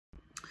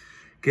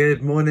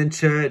Good morning,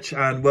 church,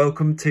 and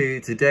welcome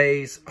to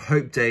today's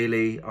Hope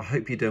Daily. I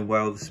hope you're doing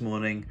well this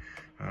morning,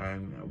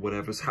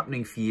 whatever's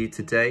happening for you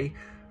today.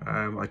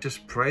 I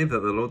just pray that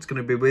the Lord's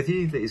going to be with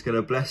you, that he's going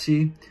to bless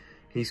you,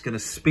 he's going to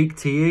speak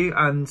to you,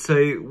 and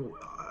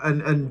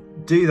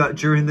do that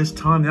during this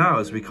time now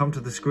as we come to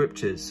the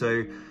scriptures.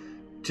 So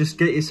just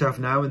get yourself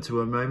now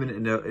into a moment,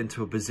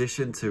 into a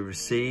position to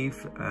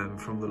receive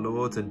from the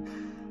Lord,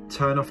 and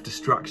turn off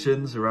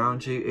distractions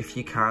around you if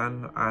you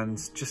can,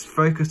 and just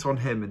focus on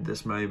him in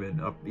this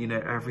moment. You know,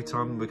 every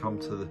time we come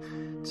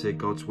to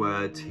God's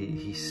word,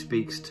 he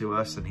speaks to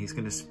us, and he's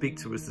going to speak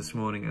to us this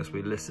morning as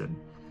we listen.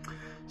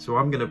 So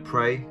I'm going to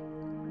pray,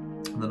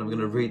 and then I'm going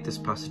to read this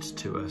passage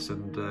to us,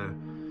 and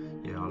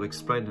yeah, I'll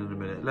explain in a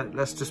minute.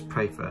 Let's just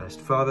pray first.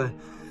 Father,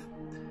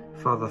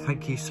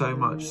 thank you so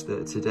much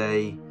that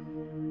today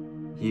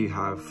you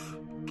have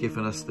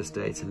given us this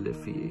day to live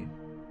for you.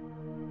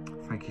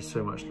 Thank you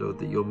so much, Lord,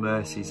 that your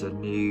mercies are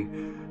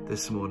new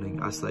this morning,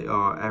 as they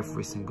are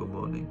every single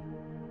morning.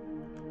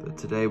 That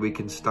today we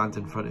can stand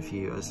in front of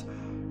you as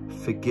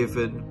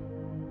forgiven,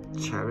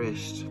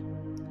 cherished,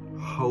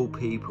 whole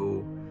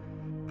people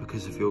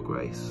because of your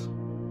grace.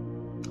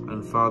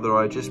 And Father,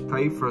 I just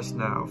pray for us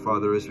now,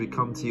 Father, as we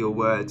come to your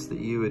words, that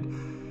you would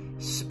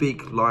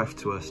speak life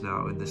to us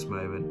now in this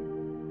moment.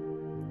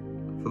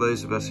 For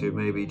those of us who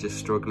may be just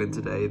struggling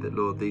today, that,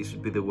 Lord, these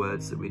would be the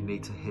words that we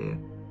need to hear,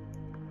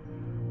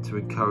 to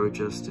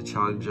encourage us, to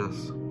challenge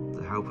us,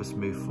 to help us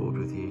move forward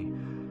with you.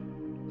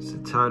 So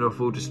turn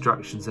off all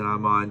distractions in our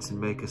minds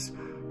and make us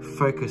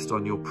focused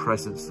on your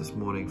presence this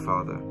morning,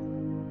 Father.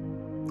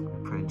 I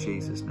pray in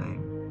Jesus'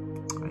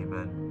 name.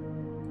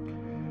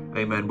 Amen.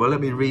 Amen. Well,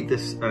 let me read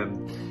this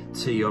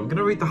to you. I'm going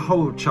to read the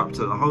whole of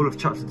chapter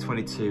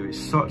 22. It's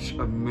such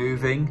a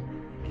moving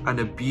and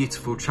a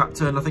beautiful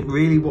chapter. And I think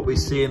really what we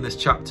see in this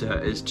chapter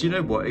is, do you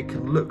know what? It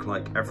can look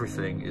like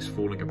everything is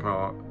falling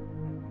apart,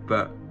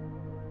 but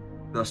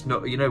that's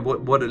not, you know,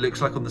 what it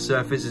looks like on the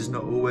surface is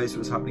not always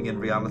what's happening in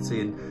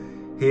reality.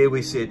 And here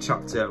we see a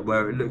chapter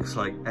where it looks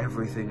like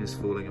everything is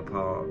falling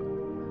apart,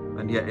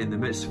 and yet in the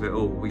midst of it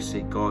all, we see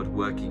God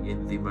working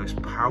in the most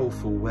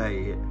powerful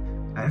way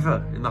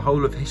ever in the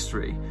whole of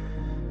history.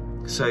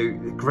 So,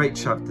 great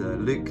chapter,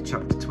 Luke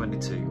chapter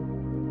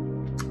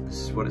 22.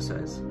 This is what it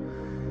says.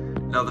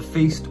 Now the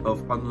feast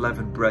of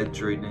unleavened bread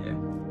drew near,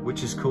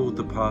 which is called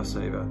the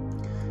Passover.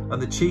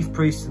 And the chief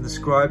priests and the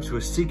scribes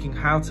were seeking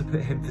how to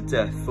put him to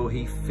death, for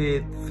they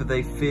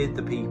feared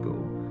the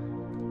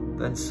people.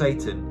 Then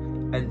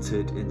Satan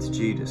entered into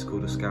Judas,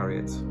 called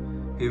Iscariot,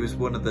 who was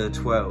one of the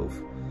 12.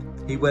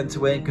 He went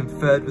away and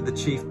conferred with the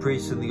chief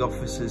priests and the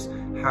officers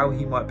how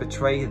he might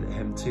betray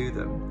him to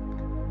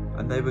them.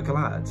 And they were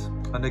glad,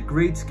 and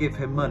agreed to give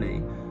him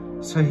money.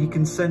 So he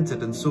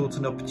consented and sought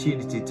an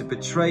opportunity to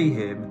betray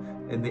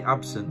him in the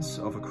absence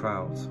of a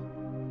crowd.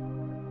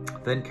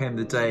 Then came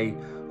the day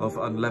of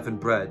unleavened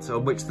bread,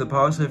 on which the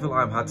Passover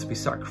lamb had to be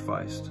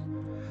sacrificed.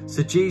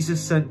 So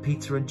Jesus sent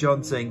Peter and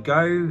John, saying,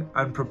 "Go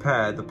and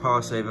prepare the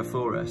Passover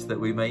for us, that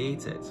we may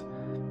eat it."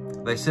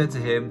 They said to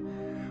him,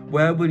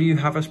 "Where will you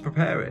have us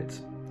prepare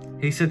it?"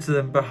 He said to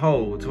them,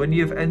 "Behold, when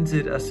you have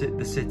entered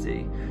the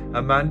city,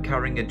 a man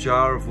carrying a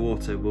jar of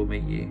water will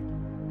meet you.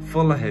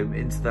 Follow him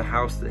into the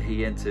house that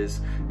he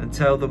enters, and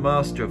tell the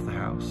master of the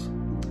house,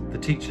 'The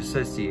teacher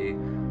says to you,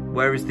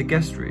 where is the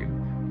guest room,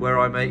 where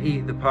I may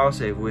eat the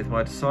Passover with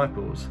my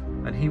disciples?'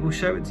 And he will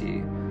show it to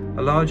you,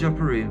 a large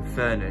upper room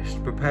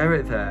furnished. Prepare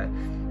it there."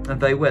 And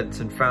they went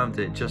and found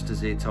it just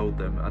as he had told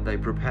them, and they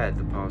prepared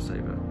the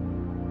Passover.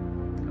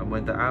 And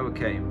when the hour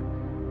came,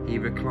 he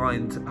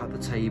reclined at the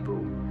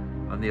table,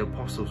 and the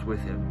apostles with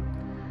him.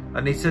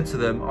 And he said to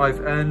them,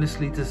 "I've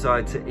earnestly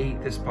desired to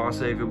eat this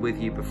Passover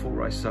with you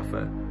before I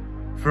suffer.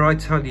 For I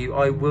tell you,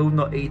 I will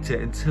not eat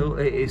it until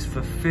it is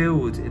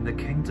fulfilled in the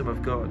kingdom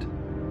of God."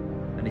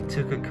 And he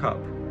took a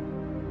cup,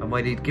 and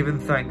when he'd given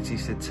thanks, he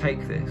said,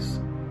 "Take this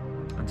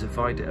and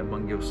divide it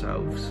among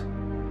yourselves.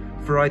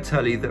 For I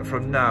tell you that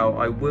from now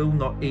I will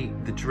not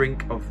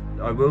drink of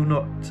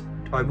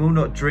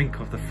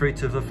the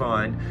fruit of the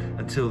vine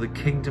until the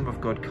kingdom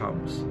of God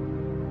comes."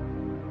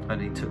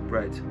 And he took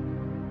bread,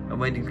 and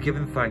when he'd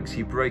given thanks,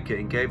 he broke it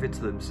and gave it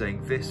to them,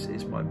 saying, "This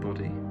is my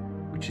body,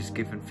 which is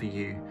given for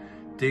you.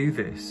 Do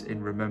this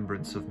in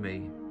remembrance of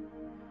me."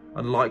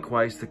 And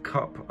likewise the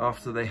cup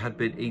after they had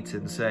been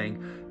eaten, saying,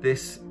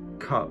 This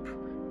cup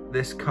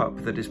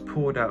that is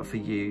poured out for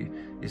you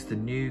is the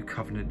new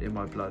covenant in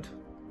my blood.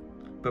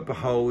 But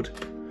behold,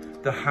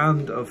 the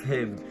hand of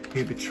him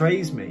who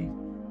betrays me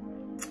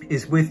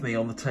is with me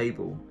on the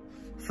table.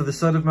 For the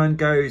Son of Man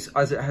goes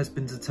as it has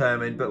been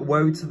determined, but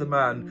woe to the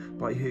man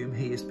by whom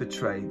he is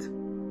betrayed.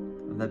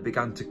 And they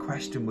began to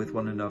question with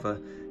one another,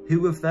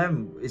 who of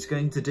them is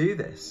going to do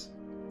this?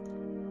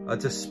 A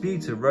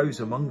dispute arose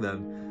among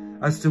them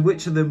as to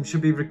which of them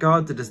should be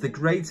regarded as the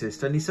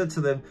greatest. And he said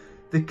to them,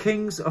 "The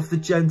kings of the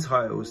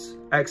Gentiles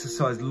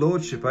exercise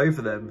lordship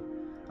over them,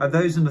 and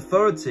those in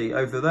authority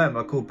over them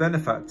are called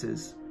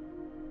benefactors.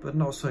 But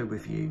not so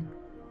with you.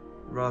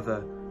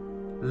 Rather,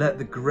 let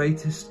the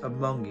greatest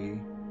among you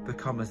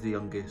become as the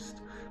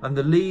youngest, and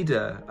the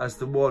leader as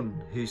the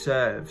one who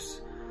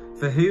serves.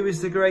 For who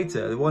is the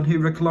greater, the one who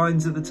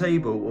reclines at the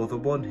table or the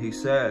one who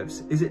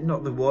serves? Is it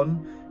not the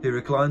one who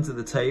reclines at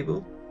the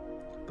table?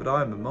 But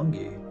I am among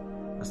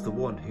you as the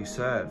one who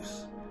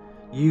serves.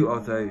 You are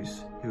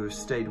those who have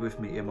stayed with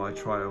me in my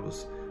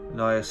trials,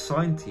 and I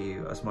assign to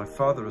you, as my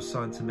Father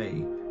assigned to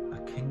me, a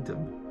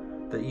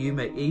kingdom, that you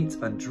may eat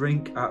and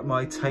drink at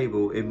my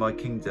table in my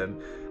kingdom,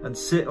 and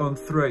sit on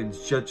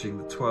thrones judging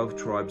the 12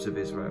 tribes of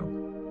Israel.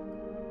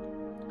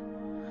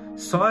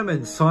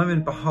 Simon,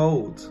 Simon,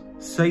 behold,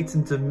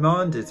 Satan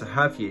demanded to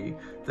have you,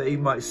 that he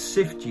might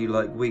sift you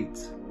like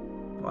wheat.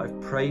 But I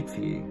have prayed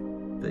for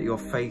you, that your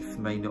faith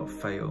may not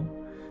fail.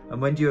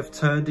 And when you have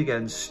turned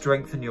again,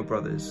 strengthen your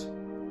brothers.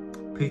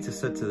 Peter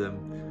said to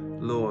them,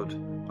 Lord,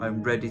 I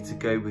am ready to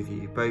go with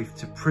you, both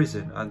to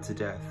prison and to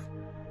death.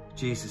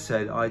 Jesus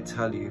said, I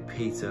tell you,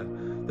 Peter,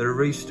 the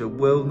rooster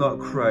will not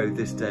crow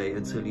this day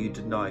until you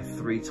deny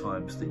 3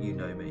 times that you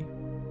know me.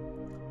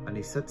 And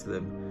he said to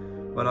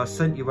them, when I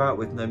sent you out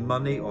with no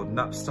money or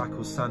knapsack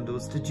or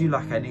sandals, did you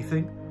lack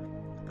anything?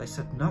 They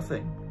said,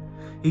 nothing.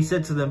 He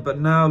said to them, but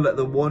now let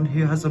the one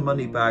who has a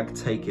money bag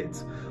take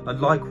it,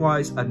 and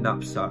likewise a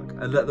knapsack,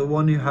 and let the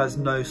one who has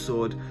no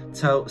sword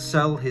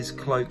sell his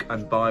cloak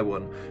and buy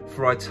one,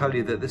 for I tell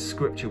you that this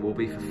scripture will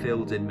be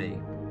fulfilled in me.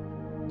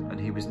 And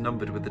he was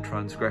numbered with the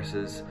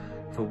transgressors,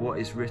 for what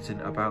is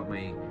written about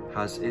me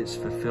has its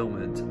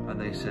fulfillment.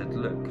 And they said,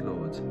 look,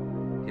 Lord,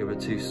 here are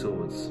 2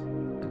 swords.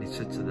 And he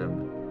said to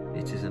them,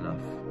 it is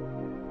enough.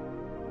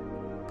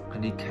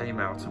 And he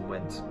came out and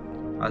went,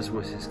 as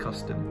was his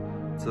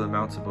custom, to the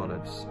Mount of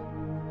Olives.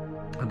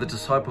 And the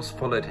disciples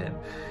followed him.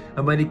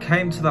 And when he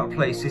came to that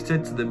place, he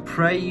said to them,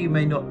 pray you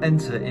may not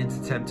enter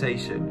into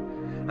temptation.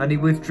 And he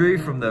withdrew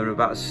from them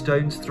about a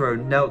stone's throw,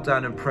 knelt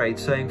down and prayed,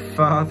 saying,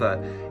 Father,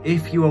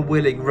 if you are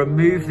willing,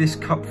 remove this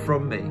cup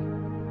from me.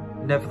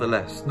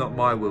 Nevertheless, not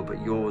my will,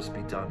 but yours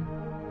be done.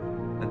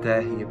 And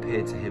there he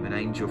appeared to him an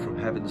angel from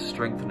heaven,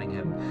 strengthening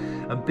him.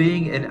 And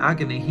being in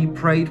agony, he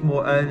prayed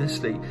more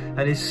earnestly,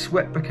 and his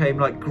sweat became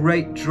like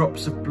great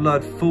drops of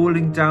blood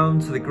falling down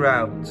to the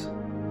ground.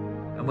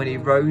 And when he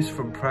rose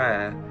from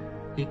prayer,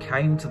 he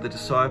came to the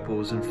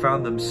disciples and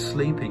found them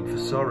sleeping for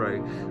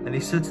sorrow. And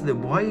he said to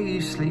them, why are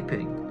you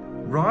sleeping?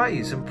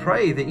 Rise and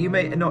pray that you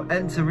may not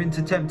enter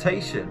into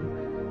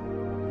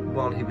temptation.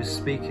 While he was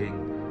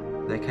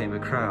speaking, there came a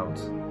crowd.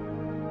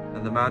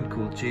 And the man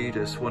called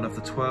Judas, one of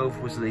the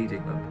 12, was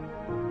leading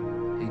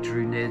them. He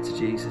drew near to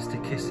Jesus to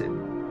kiss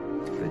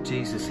him. But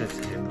Jesus said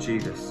to him,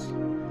 Judas,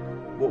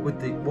 what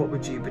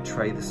would you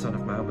betray the Son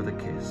of Man with a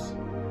kiss?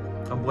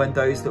 And when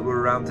those that were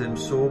around him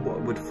saw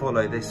what would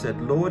follow, they said,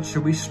 Lord,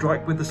 shall we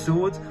strike with the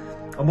sword?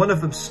 And one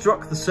of them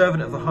struck the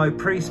servant of the high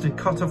priest and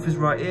cut off his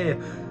right ear.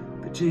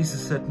 But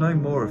Jesus said no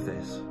more of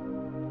this,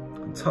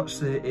 and touched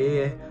the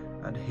ear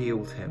and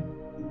healed him.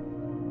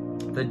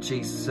 Then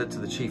Jesus said to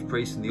the chief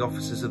priests and the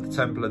officers of the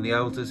temple and the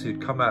elders who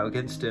had come out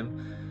against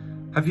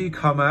him, have you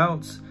come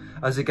out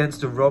as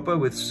against a robber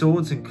with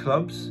swords and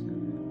clubs?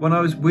 When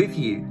I was with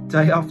you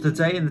day after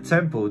day in the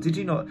temple, did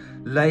you not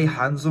lay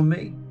hands on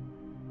me?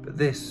 But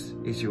this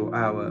is your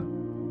hour.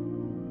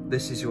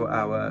 This is your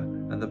hour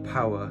and the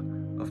power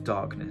of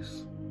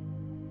darkness.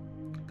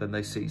 Then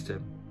they seized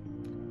him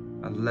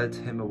and led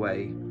him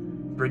away,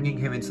 bringing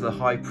him into the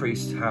high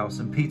priest's house,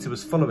 and Peter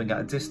was following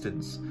at a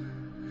distance.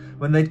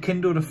 When they'd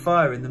kindled a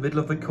fire in the middle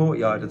of the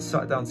courtyard and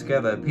sat down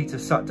together, Peter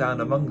sat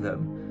down among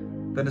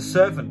them. Then a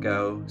servant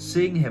girl,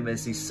 seeing him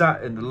as he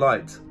sat in the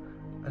light,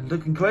 and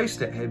looking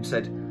closely at him,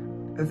 said,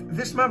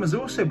 this man was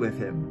also with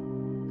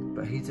him.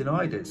 But he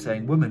denied it,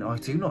 saying, woman, I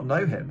do not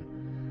know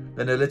him.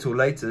 Then a little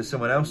later,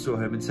 someone else saw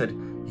him and said,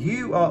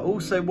 you are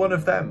also one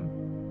of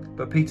them.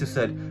 But Peter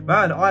said,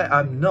 man, I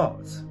am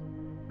not.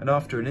 And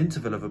after an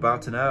interval of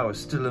about an hour,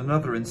 still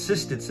another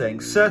insisted,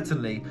 saying,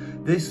 certainly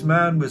this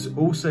man was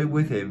also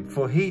with him,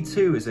 for he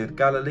too is a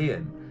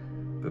Galilean.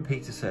 But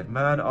Peter said,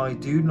 man, I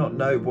do not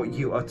know what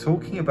you are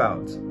talking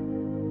about.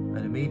 And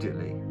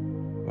immediately,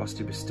 whilst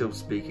he was still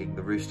speaking,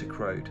 the rooster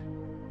crowed.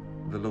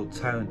 The Lord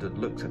turned and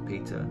looked at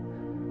Peter.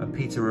 And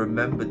Peter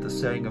remembered the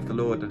saying of the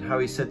Lord, and how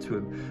he said to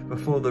him,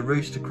 before the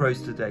rooster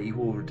crows today, you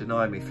will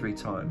deny me 3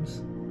 times.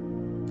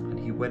 And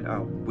he went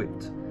out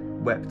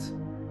and wept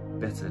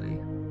bitterly.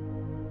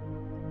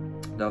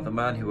 Now the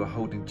men who were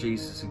holding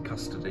Jesus in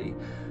custody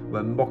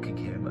were mocking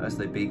him as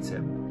they beat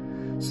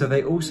him. So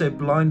they also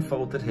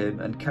blindfolded him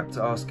and kept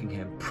asking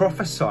him,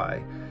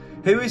 prophesy,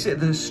 who is it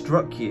that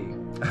struck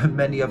you? And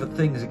many other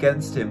things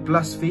against him,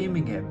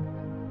 blaspheming him.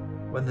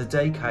 When the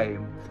day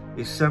came,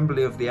 the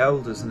assembly of the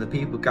elders and the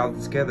people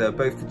gathered together,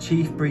 both the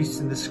chief priests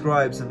and the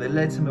scribes, and they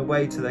led him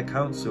away to their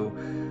council.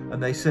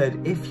 And they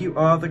said, if you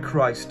are the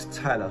Christ,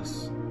 tell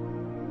us.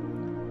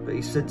 But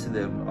he said to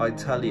them, I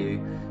tell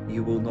you,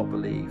 you will not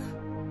believe.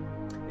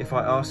 If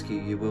I ask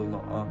you, you will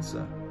not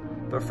answer.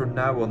 But from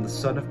now on the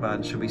Son of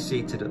Man shall be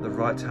seated at the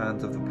right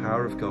hand of the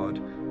power of God.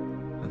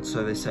 And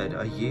so they said,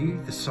 are you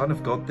the Son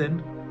of God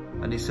then?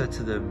 And he said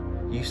to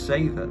them, you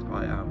say that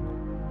I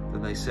am.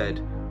 Then they said,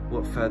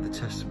 what further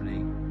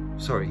testimony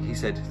Sorry, he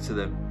said to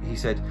them, he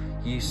said,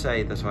 "You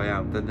say that I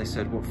am." Then they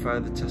said, "What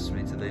further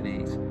testimony do they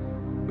need?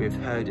 We have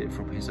heard it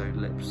from his own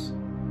lips."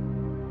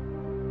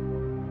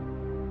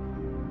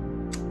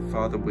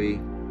 Father, we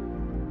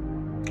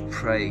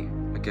pray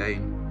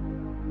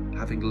again,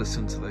 having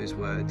listened to those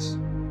words,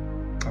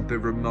 and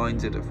been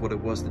reminded of what it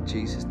was that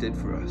Jesus did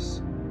for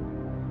us.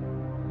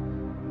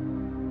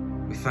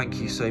 We thank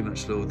you so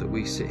much, Lord, that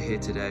we sit here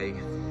today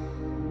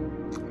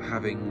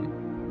having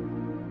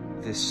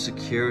this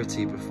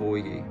security before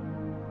you,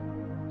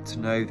 to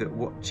know that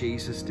what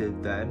Jesus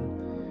did then,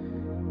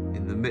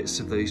 in the midst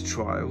of those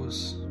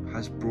trials,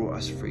 has brought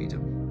us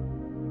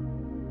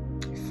freedom.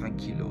 We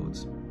thank you, Lord.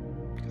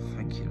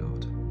 Thank you,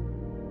 Lord.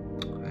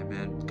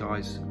 Amen.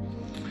 Guys,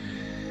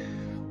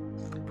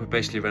 we've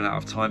basically run out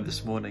of time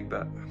this morning,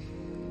 but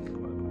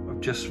I've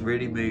just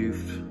really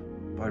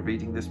moved by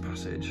reading this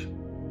passage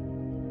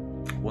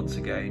once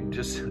again.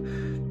 Just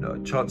not a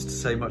chance to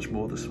say much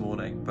more this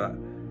morning, but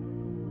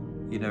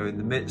you know, in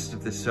the midst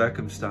of this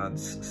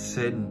circumstance,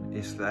 sin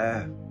is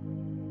there.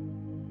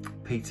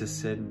 Peter's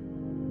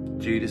sin,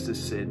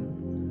 Judas's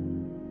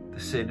sin, the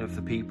sin of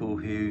the people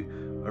who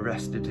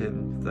arrested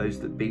him, those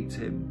that beat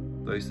him,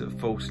 those that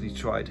falsely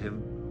tried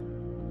him.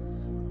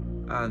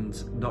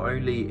 And not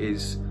only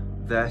is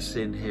their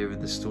sin here in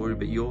the story,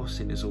 but your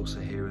sin is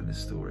also here in the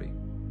story.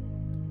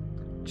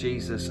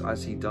 Jesus,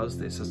 as he does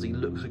this, as he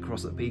looks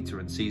across at Peter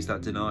and sees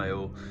that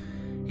denial,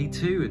 he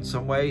too in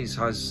some ways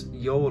has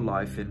your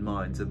life in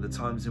mind, and the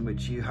times in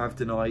which you have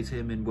denied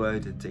him in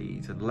word and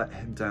deed and let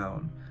him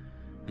down.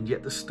 And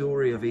yet the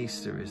story of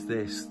Easter is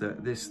this,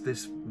 that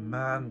this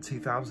man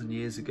 2,000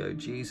 years ago,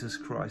 Jesus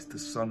Christ, the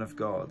Son of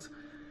God,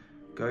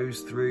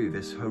 goes through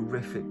this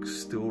horrific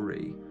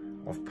story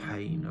of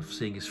pain, of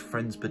seeing his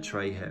friends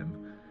betray him,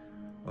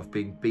 of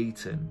being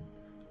beaten,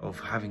 of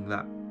having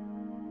that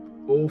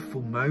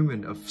awful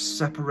moment of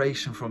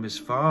separation from his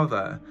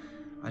Father.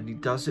 And he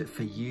does it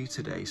for you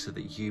today so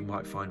that you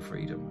might find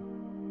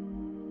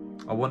freedom.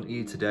 I want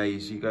you today,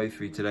 as you go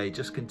through today,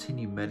 just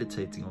continue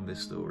meditating on this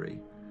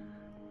story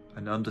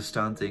and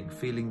understanding,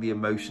 feeling the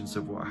emotions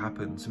of what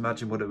happens.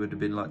 Imagine what it would have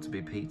been like to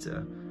be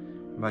Peter.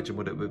 Imagine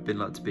what it would have been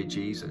like to be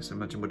Jesus.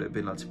 Imagine what it would have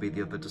been like to be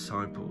the other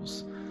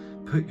disciples.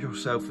 Put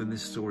yourself in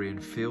this story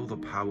and feel the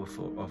power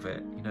of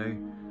it. You know,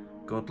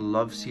 God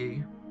loves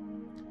you.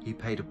 He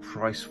paid a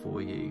price for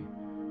you.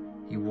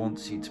 He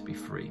wants you to be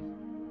free.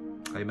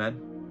 Amen.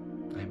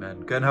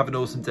 Amen. Go and have an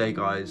awesome day,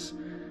 guys.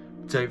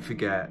 Don't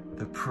forget,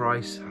 the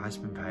price has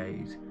been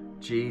paid.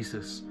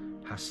 Jesus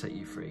has set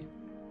you free.